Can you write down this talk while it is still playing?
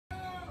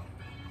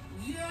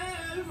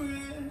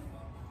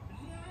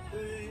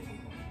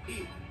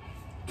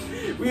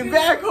We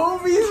back,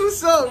 homies.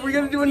 What's up? We're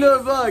gonna do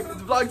another vlog.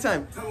 It's vlog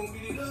time.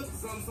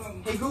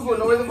 Hey Google,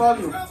 lower the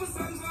volume.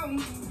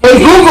 Hey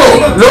Google,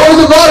 lower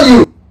the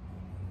volume.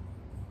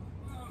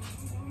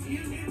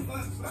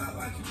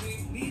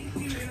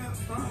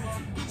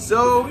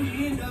 So,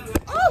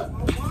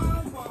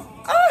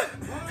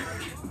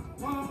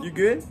 you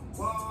good?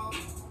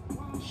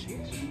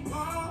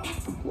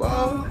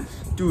 Wow,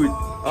 dude.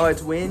 Oh,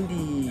 it's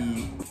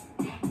windy.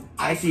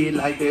 I see it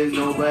like there's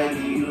nobody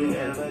you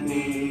ever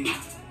need.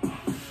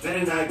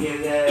 Better not get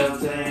help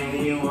to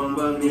anyone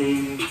but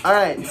me.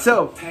 Alright,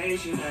 so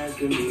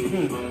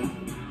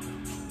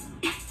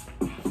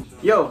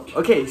yo,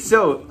 okay,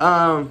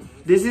 so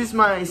this is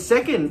my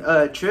second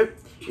trip.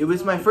 It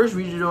was my first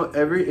regional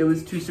ever. It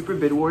was to Super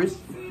Bid Wars.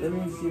 Let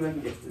me see if I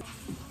can get this.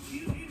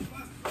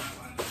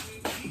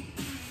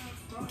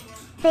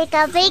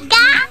 Pika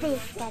Pika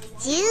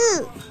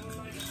Pikachu.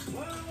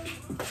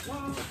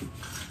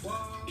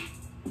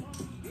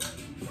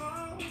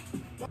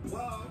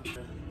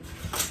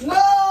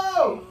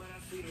 No!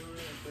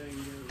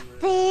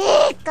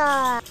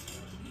 Pika.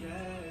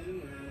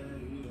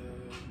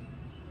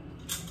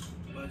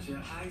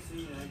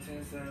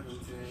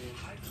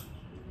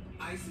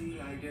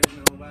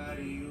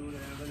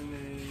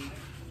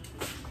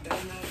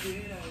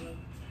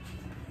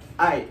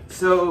 Alright,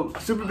 so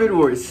Super Bid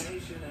Wars.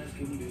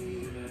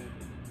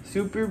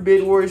 Super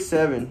Bid Wars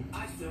 7.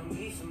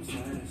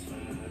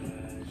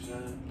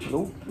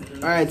 Nope.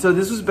 Alright, so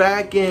this was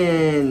back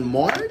in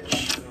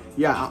March?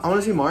 Yeah, I want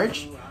to say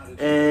March.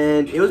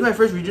 And it was my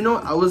first regional.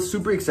 I was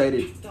super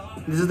excited.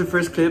 This is the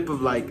first clip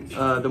of like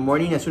the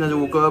morning. As soon as I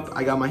woke up,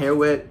 I got my hair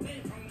wet.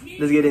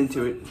 Let's get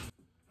into it.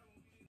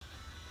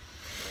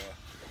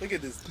 Look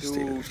at this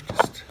dude.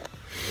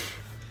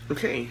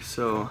 Okay,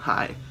 so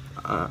hi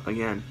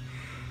again.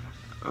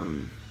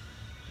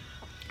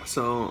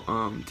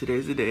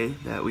 Today's the day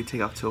that we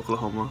take off to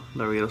Oklahoma.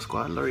 Laredo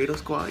Squad,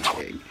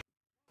 gang.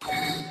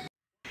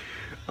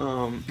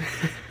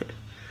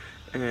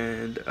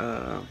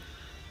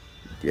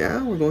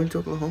 Yeah, we're going to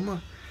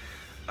Oklahoma.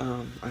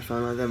 I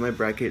found out that my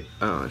bracket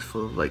is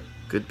full of like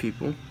good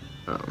people.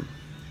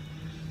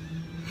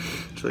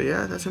 So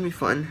yeah, that's gonna be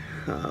fun.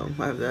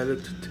 I have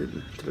that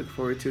to look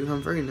forward to.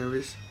 I'm very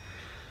nervous.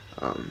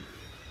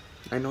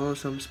 I know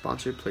some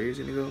sponsored players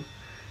gonna go,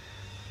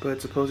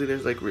 but supposedly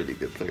there's like really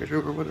good players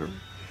or whatever.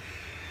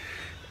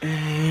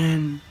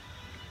 And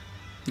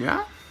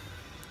yeah,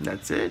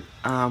 that's it.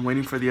 I'm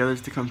waiting for the others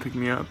to come pick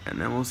me up,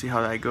 and then we'll see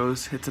how that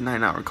goes. It's a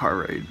 9-hour car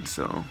ride,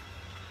 so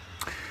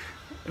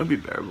it'll be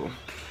bearable.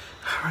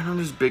 Right on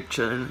this big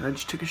chilling. I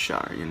just took a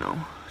shower, you know,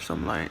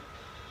 some light.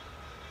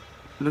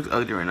 It looks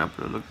ugly right now,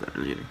 but it'll look better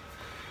later.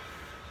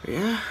 But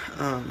yeah,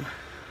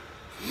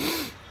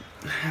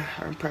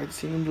 I'm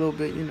practicing a little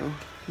bit, you know.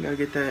 Gotta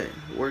get that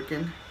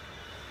working.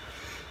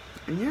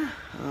 And yeah,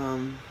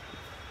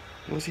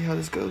 we'll see how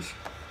this goes.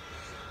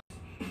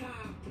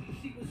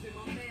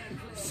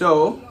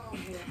 So,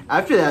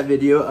 after that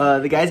video,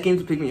 the guys came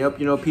to pick me up.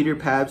 You know, Peter,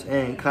 Pabs,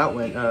 and Cloud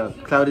went.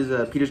 Cloud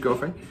is Peter's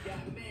girlfriend.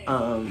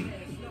 And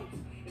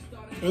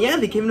yeah,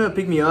 they came to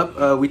pick me up.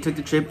 We took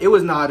the trip. It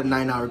was not a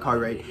 9-hour car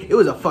ride. It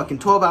was a fucking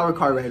 12-hour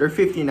car ride, or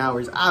 15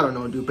 hours. I don't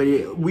know, dude. But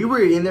we were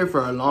in there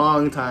for a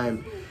long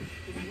time.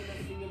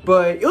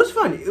 But it was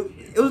fun.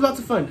 It was lots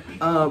of fun.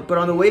 But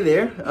on the way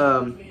there,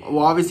 well,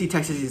 obviously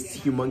Texas is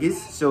humongous,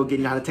 so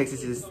getting out of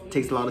Texas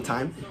takes a lot of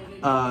time.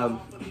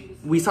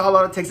 We saw a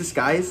lot of Texas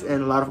skies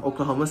and a lot of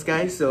Oklahoma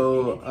skies,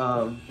 so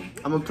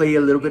I'm gonna play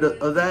a little bit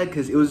of that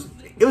because it was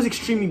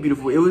extremely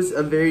beautiful. It was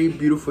a very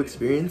beautiful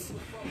experience.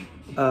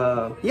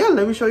 Yeah,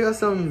 let me show y'all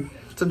some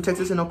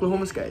Texas and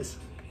Oklahoma skies.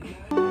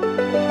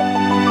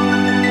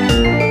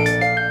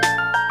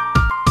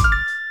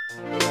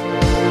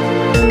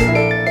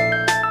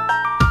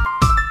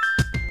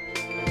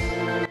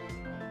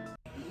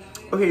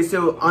 Okay,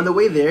 so on the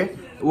way there,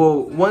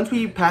 well, once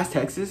we passed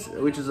Texas,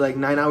 which is like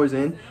 9 hours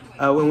in,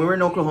 when we were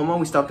in Oklahoma,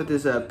 we stopped at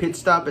this pit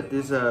stop at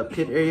this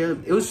pit area.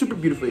 It was super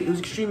beautiful. It was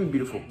extremely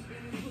beautiful.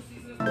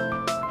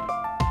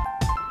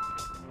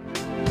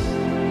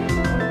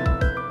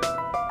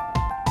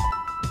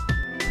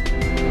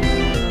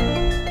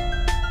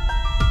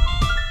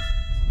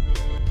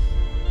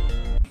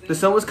 The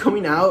sun was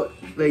coming out,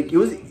 like it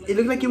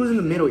looked like it was in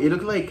the middle. It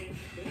looked like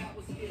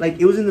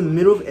it was in the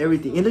middle of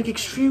everything. It looked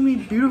extremely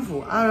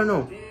beautiful. I don't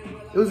know.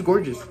 It was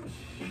gorgeous.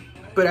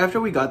 But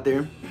after we got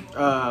there,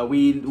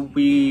 we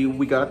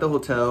got at the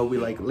hotel, we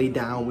like laid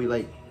down, we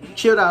like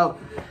chilled out.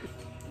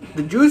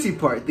 The juicy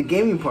part, the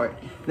gaming part.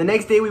 The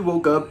next day we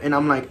woke up and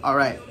I'm like, all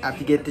right, I have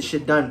to get this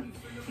shit done.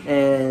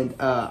 And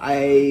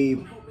I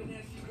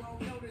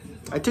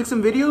took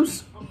some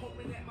videos.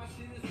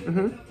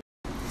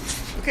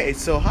 Okay,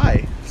 so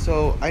hi.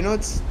 So I know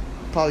it's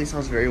probably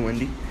sounds very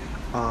windy,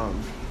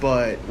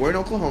 but we're in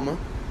Oklahoma.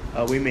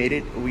 We made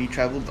it. We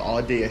traveled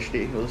all day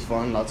yesterday. It was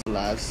fun, lots of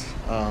laughs.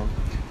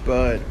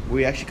 But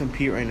we actually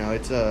compete right now.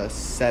 It's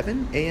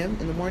 7 a.m.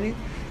 in the morning.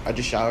 I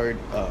just showered.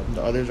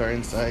 The others are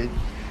inside.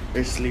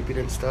 They're sleeping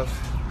and stuff.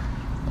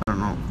 I don't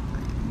know.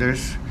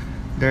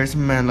 there's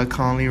Manla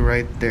Conley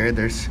right there.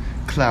 There's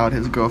Cloud,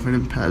 his girlfriend,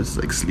 and Paz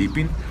like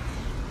sleeping.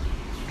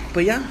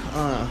 But yeah,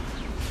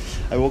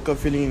 I woke up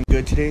feeling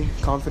good today,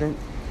 confident.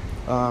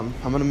 I'm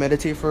gonna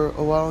meditate for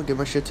a while, get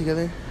my shit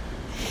together,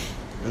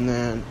 and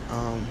then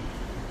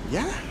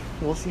yeah,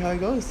 we'll see how it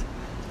goes.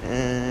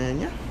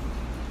 And yeah.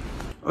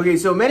 Okay,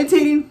 so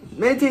meditating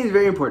is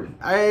very important.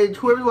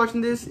 Whoever's watching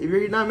this, if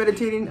you're not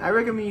meditating, I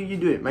recommend you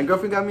do it. My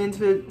girlfriend got me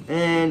into it,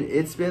 and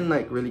it's been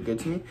like really good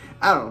to me.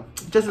 I don't know,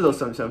 just a little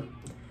something.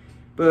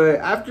 But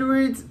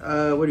afterwards,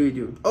 what do we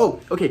do? Oh,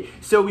 okay.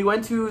 So we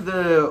went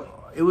to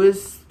it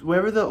was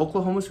wherever the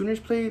Oklahoma Sooners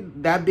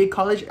played, that big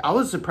college. I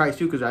was surprised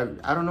too, because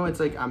I don't know,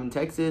 it's like I'm in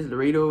Texas,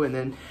 Laredo, and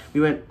then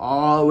we went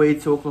all the way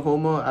to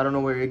Oklahoma. I don't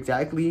know where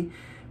exactly,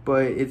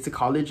 but it's the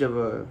college of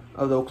the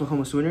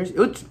Oklahoma Sooners.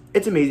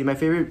 It's amazing. My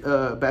favorite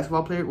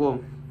basketball player, well,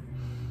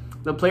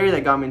 the player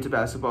that got me into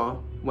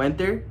basketball went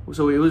there,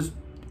 so it was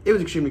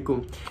extremely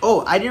cool.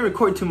 Oh, I didn't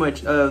record too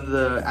much of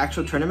the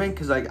actual tournament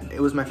because like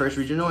it was my first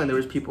regional and there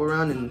was people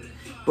around,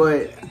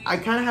 but I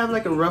kind of have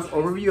like a rough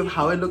overview of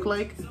how it looked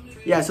like.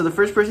 Yeah, so the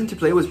first person to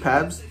play was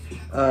Pabs,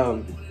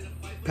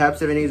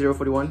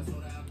 Pab78041,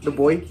 the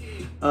boy.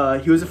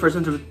 He was the first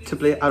one to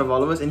play out of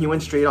all of us, and he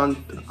went straight on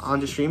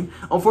the stream.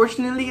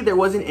 Unfortunately, there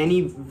wasn't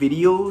any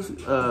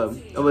videos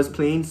of us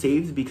playing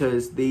saves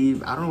because I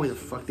don't know where the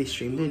fuck they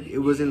streamed it. It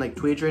wasn't like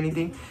Twitch or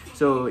anything,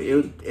 so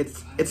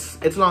it's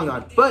long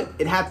gone. But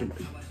it happened.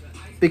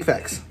 Big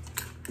facts.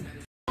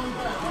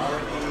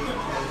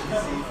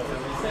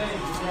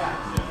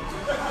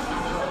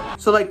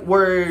 So like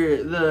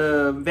where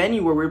the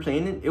venue where we were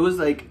playing it was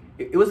like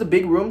it was a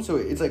big room, so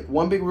it's like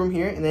one big room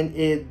here, and then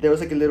there was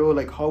like a little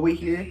like hallway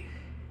here.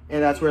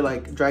 And that's where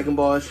like Dragon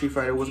Ball, Street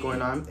Fighter was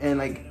going on. And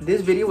like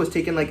this video was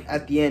taken like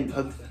at the end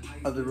of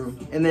the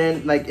room. And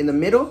then like in the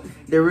middle,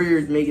 they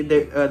were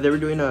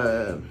doing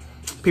a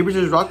Paper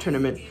Scissors Rock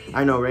tournament.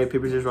 I know, right?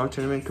 Paper Scissors Rock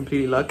tournament,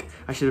 completely luck.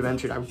 I should have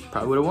entered. I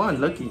probably would have won.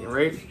 Lucky,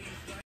 right?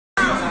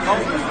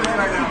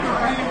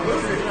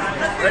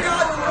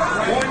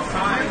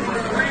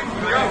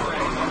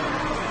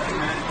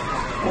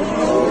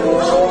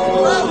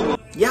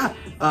 Yeah.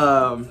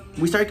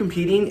 We started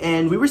competing,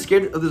 and we were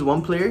scared of this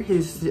one player.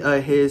 His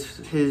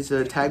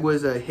tag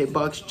was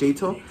Hitbox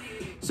Jato.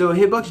 So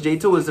Hitbox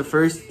Jato was the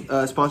first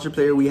sponsored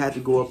player we had to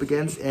go up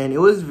against, and it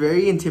was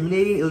very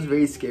intimidating. It was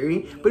very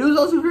scary, but it was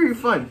also very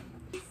fun.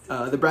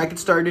 The bracket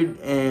started,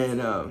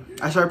 and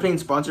I started playing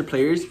sponsored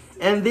players,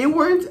 and they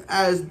weren't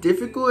as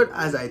difficult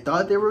as I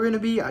thought they were gonna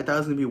be. I thought it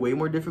was gonna be way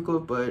more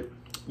difficult, but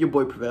your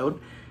boy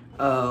prevailed.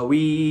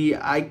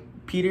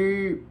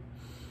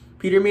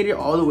 Peter made it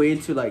all the way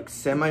to like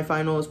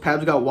semifinals.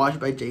 Pabs got washed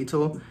by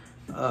Jato.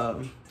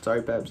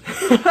 Sorry, Pabs.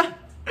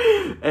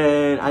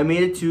 And I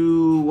made it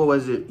to, what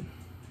was it?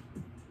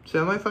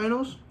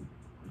 Semifinals?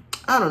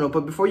 I don't know,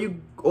 but before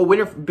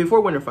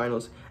winter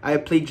finals, I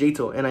played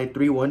Jato and I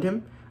 3-1'd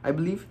him, I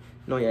believe.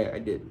 No, yeah, I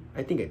did.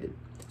 I think I did.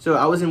 So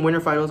I was in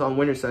winter finals on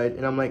winter side,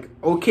 and I'm like,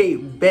 okay,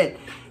 bet.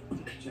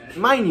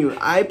 Mind you,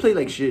 I played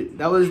like shit.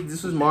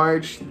 This was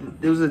March.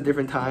 It was a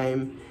different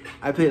time.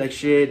 I played like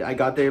shit. I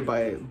got there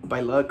by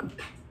luck.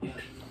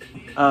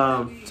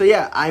 So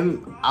yeah,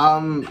 I'm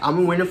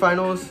in winter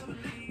finals,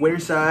 winter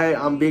side.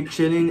 I'm big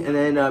chilling, and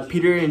then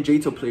Peter and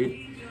Jato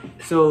played.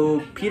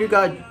 So Peter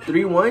got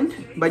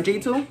 3-1 by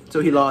Jato,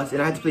 so he lost,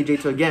 and I had to play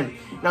Jato again.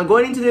 Now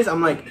going into this, I'm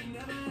like,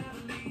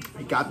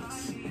 I got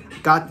this.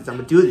 I'm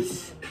gonna do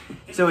this.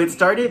 So it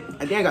started.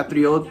 I think I got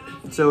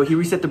 3-0. So he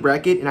reset the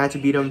bracket, and I had to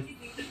beat him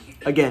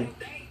again.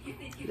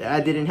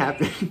 That didn't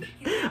happen.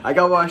 I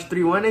got washed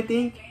 3-1, I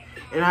think.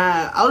 And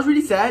I was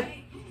really sad.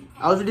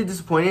 I was really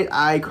disappointed.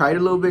 I cried a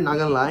little bit, not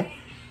gonna lie.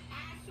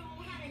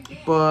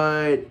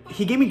 But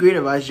he gave me great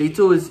advice.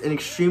 Jato is an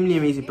extremely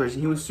amazing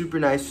person. He was super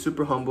nice,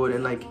 super humbled,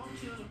 and like,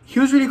 he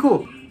was really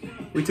cool.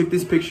 We took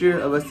this picture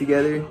of us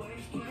together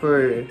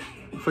for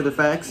the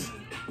facts.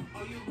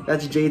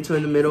 That's Jato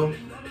in the middle,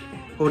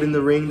 holding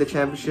the ring, the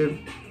championship.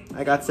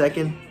 I got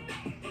second.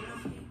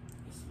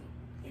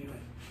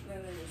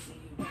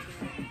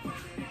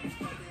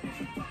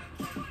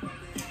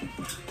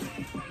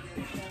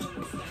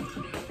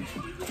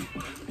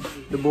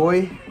 The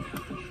boy,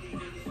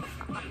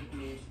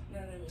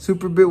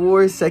 Super Bit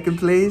Wars, second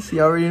place. You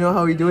already know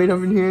how we doing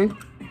up in here.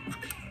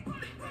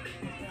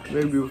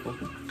 Very beautiful.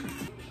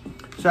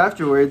 So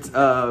afterwards,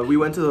 we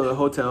went to the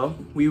hotel.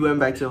 We went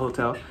back to the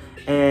hotel,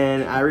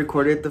 and I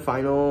recorded the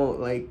final,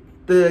 like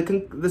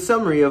the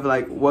summary of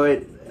like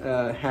what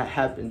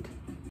happened.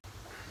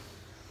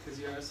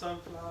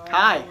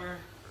 Hi.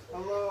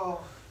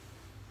 Hello.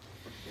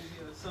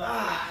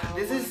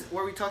 This is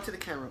where we talk to the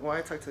camera. Why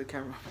I talk to the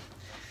camera.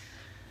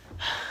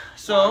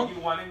 So you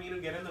wanted me to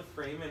get in the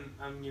frame,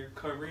 and you're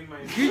covering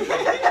my face.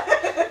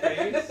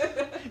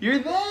 You're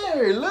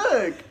there.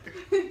 Look.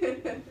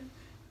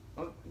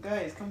 Oh,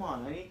 guys, come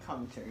on. I need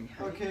commentary.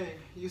 Okay,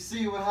 you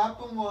see what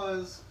happened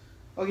was,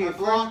 okay, I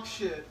blocked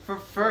shit.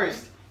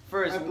 First,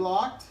 I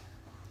blocked,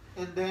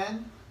 and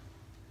then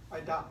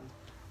I died.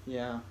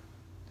 Yeah.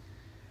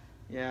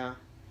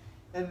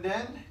 And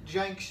then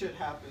jank shit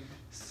happened.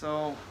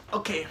 So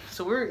okay,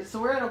 so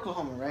we're at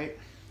Oklahoma, right?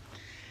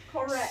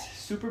 Correct.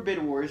 Super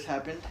Bid Wars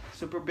happened.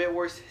 Super Bid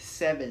Wars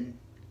 7.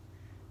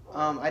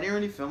 I didn't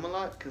really film a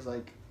lot because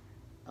like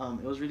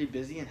it was really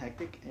busy and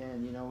hectic,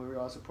 and you know we were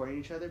all supporting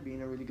each other,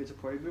 being a really good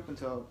supporting group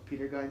until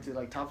Peter got into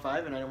like top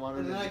 5, and I didn't want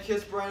to. And then I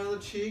kissed Brian on the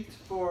cheek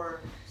for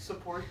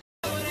support.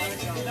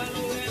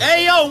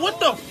 Hey yo, what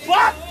the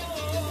fuck?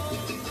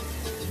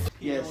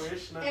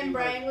 Yes. And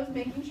Brian was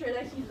making sure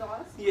that he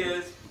lost.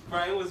 Yes,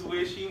 Brian was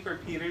wishing for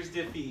Peter's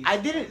defeat. I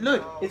didn't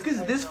look. It's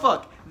because this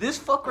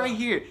fuck right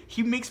here.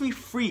 He makes me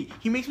free.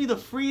 He makes me the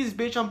freest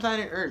bitch on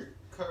planet Earth,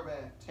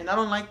 Correct. and I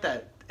don't like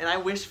that. And I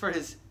wish for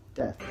his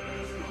death.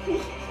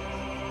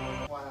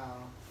 Wow.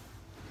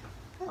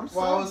 I'm While I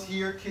sorry. was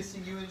here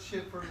kissing you and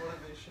shit for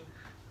motivation.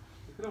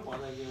 You could have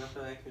won that game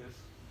after that kiss.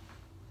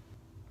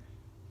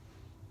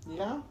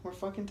 Yeah, we're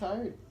fucking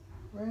tired,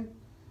 right?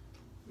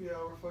 Yeah,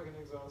 we're fucking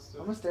exhausted.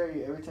 I'm gonna stare at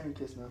you every time you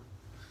kiss now.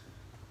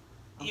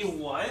 You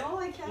what? Oh,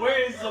 I can't. Where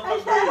is the I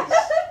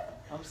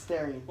Febreze? I'm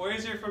staring. Where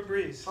is your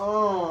Febreze?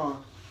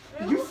 Oh,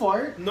 did you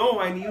fart? No,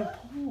 I need to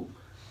poop.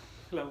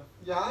 Hello.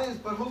 Yeah, his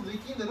butthole's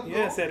leaking. Let him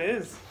Yes, go. it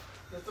is.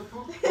 That's the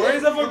poop. Where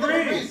is the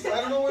Where's Febreze?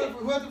 I don't know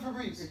who had the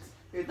Febreze.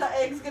 The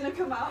egg's gonna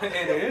come out. It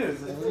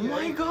is. Oh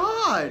my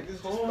god.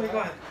 Oh my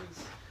god.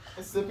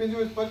 I slip into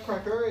his butt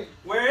crack. Hurry.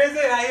 Where is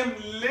it? I am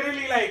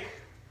literally like.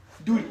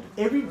 Dude,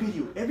 every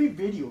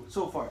video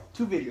so far,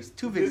 two videos.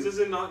 This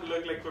does not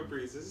look like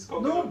Febreze. This is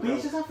coconut No, milk.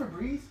 bitch, it's not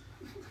Febreze.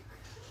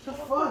 The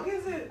fuck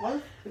is it?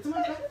 What? It's in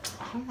my bag.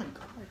 Oh my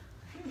god.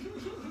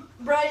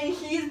 Brian,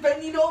 he's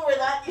bending over.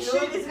 That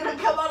shit is gonna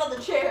come out of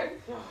the chair.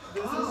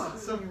 This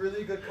is some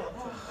really good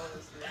content,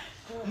 honestly.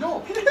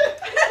 No.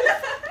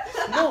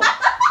 No.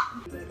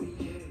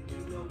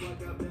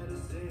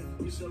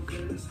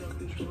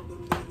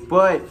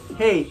 But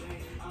hey,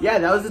 yeah,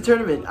 that was the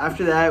tournament.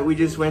 After that, we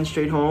just went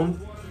straight home,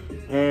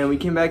 and we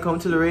came back home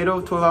to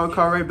Laredo. 12-hour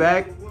car ride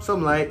back.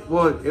 Something like,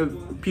 well,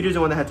 Peter's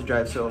the one that had to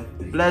drive, so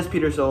bless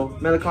Peter. So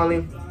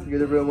Melancholy, you're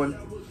the real one.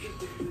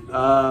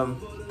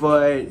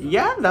 But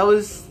yeah, that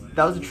was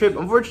a trip.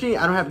 Unfortunately,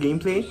 I don't have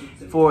gameplay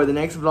for the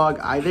next vlog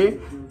either.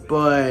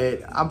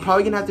 But I'm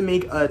probably gonna have to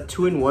make a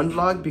 2-in-1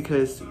 vlog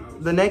because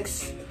the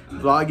next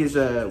vlog is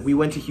we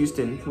went to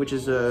Houston, which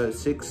is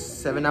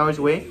 6-7 hours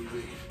away,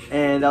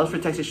 and that was for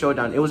Texas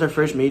Showdown. It was our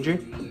first major,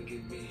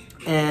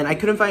 and I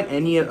couldn't find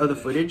any of the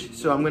footage,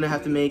 so I'm gonna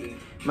have to make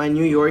my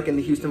New York and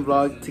the Houston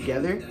vlog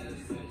together.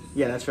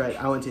 Yeah, that's right.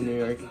 I went to New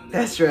York.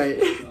 That's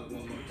right.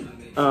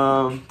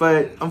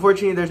 But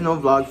unfortunately, there's no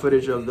vlog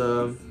footage of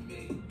the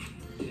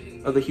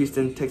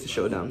Houston Texas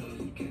Showdown.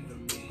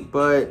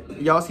 But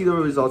y'all see the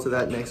results of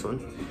that next one.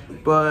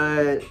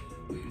 But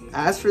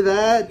as for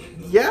that,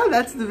 yeah,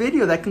 that's the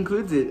video. That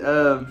concludes it.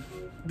 The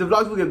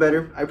vlogs will get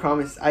better. I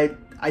promise.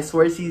 I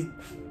swear sees,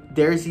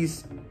 dare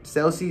sees,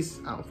 Celsius.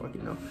 I don't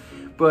fucking know.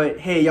 But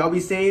hey, y'all be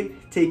safe.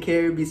 Take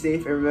care. Be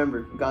safe. And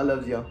remember, God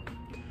loves y'all.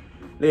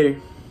 Later.